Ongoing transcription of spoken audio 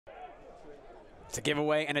It's a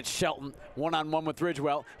giveaway, and it's Shelton one-on-one with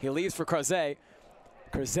Ridgewell. He leaves for Crozet.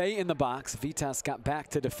 Crozet in the box. Vitas got back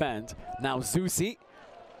to defend. Now Zusi.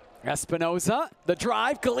 Espinoza, the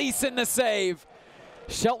drive. Gleason the save.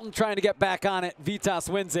 Shelton trying to get back on it. Vitas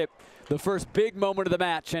wins it. The first big moment of the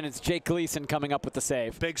match, and it's Jake Gleason coming up with the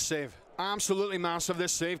save. Big save. Absolutely massive,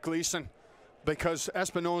 this save, Gleason. Because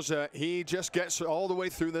Espinoza, he just gets all the way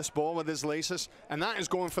through this ball with his laces, and that is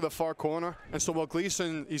going for the far corner. And so while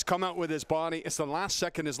Gleason, he's come out with his body, it's the last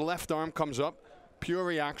second his left arm comes up. Pure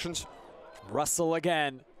reactions. Russell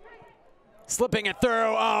again. Slipping it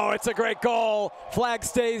through. Oh, it's a great goal. Flag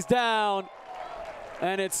stays down.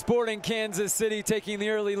 And it's Sporting Kansas City taking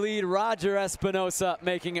the early lead. Roger Espinoza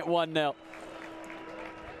making it 1-0. Well,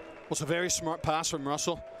 it's a very smart pass from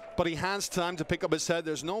Russell, but he has time to pick up his head.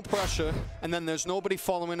 There's no pressure, and then there's nobody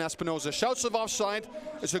following Espinoza. Shouts of offside.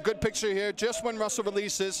 It's a good picture here. Just when Russell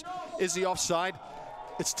releases, is he offside?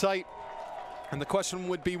 It's tight. And the question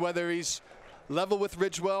would be whether he's level with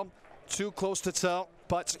Ridgewell, too close to tell,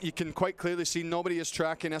 but you can quite clearly see nobody is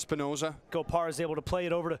tracking Espinoza. Gopar is able to play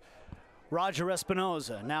it over to Roger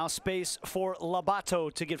Espinoza. Now space for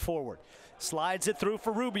Labato to get forward. Slides it through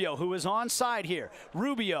for Rubio, who is onside here.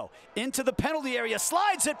 Rubio into the penalty area,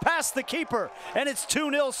 slides it past the keeper, and it's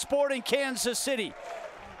 2-0 Sporting Kansas City.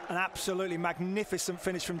 An absolutely magnificent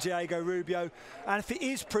finish from Diego Rubio. And if it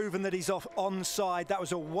is proven that he's onside, that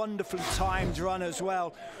was a wonderfully timed run as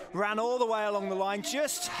well. Ran all the way along the line,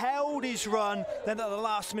 just held his run, then at the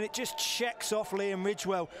last minute just checks off Liam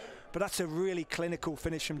Ridgewell. But that's a really clinical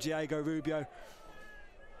finish from Diego Rubio.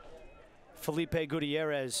 Felipe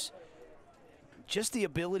Gutierrez, just the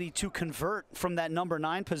ability to convert from that number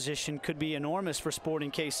 9 position could be enormous for Sporting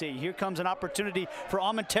KC. Here comes an opportunity for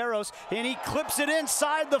Armenteros, and he clips it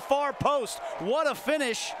inside the far post. What a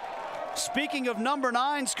finish. Speaking of number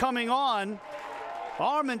 9s coming on,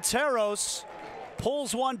 Armenteros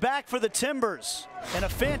pulls one back for the Timbers, and a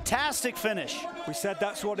fantastic finish. We said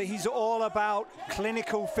that's what he's all about,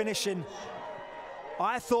 clinical finishing.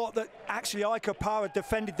 I thought that actually Ike Parra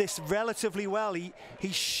defended this relatively well. He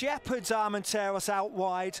shepherds Armenteros out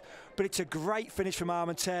wide, but it's a great finish from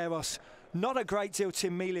Armenteros. Not a great deal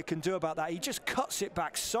Tim Melia can do about that. He just cuts it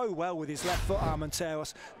back so well with his left foot,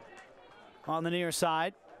 Armenteros. On the near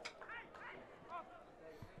side.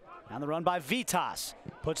 And the run by Vitas.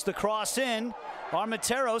 Puts the cross in.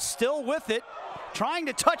 Armenteros still with it. Trying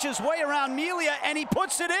to touch his way around Melia, and he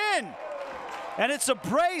puts it in. And it's a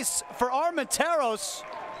brace for Armenteros,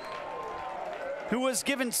 who was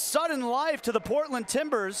given sudden life to the Portland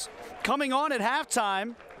Timbers. Coming on at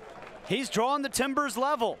halftime, he's drawn the Timbers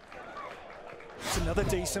level. It's another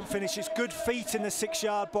decent finish. It's good feet in the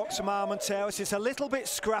 6-yard box from Armenteros. It's a little bit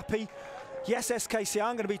scrappy. Yes, SKC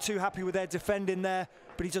aren't going to be too happy with their defending there,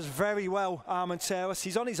 but he does very well, Armenteros.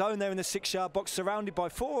 He's on his own there in the 6-yard box, surrounded by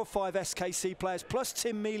 4 or 5 SKC players, plus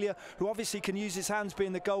Tim Melia, who obviously can use his hands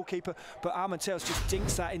being the goalkeeper, but Armenteros just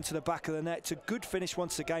dinks that into the back of the net. It's a good finish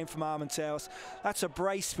once again from Armenteros. That's a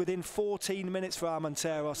brace within 14 minutes for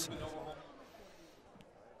Armenteros.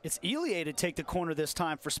 It's Elie to take the corner this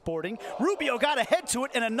time for Sporting. Rubio got ahead to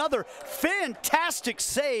it, and another fantastic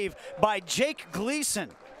save by Jake Gleason.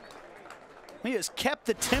 He has kept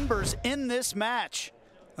the Timbers in this match.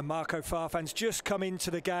 And Marco Farfan's just come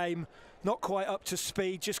into the game, not quite up to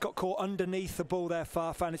speed, just got caught underneath the ball there,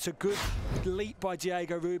 Farfan. It's a good leap by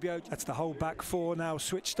Diego Rubio. That's the whole back 4 now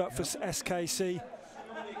switched up for SKC.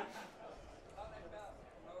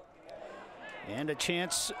 And a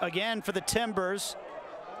chance again for the Timbers.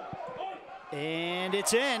 And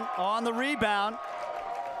it's in on the rebound.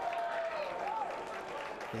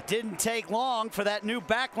 It didn't take long for that new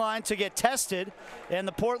back line to get tested, and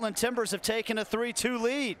the Portland Timbers have taken a 3-2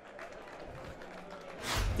 lead.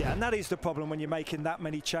 Yeah, and that is the problem when you're making that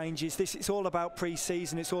many changes. It's all about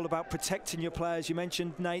pre-season. It's all about protecting your players. You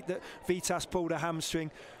mentioned, Nate, that Vitas pulled a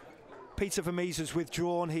hamstring. Peter Vermeesen's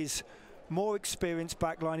withdrawn his more experienced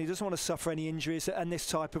back line. He doesn't want to suffer any injuries, and this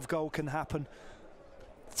type of goal can happen.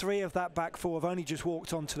 3 of that back 4 have only just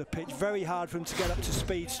walked onto the pitch. Very hard for them to get up to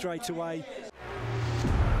speed straight away.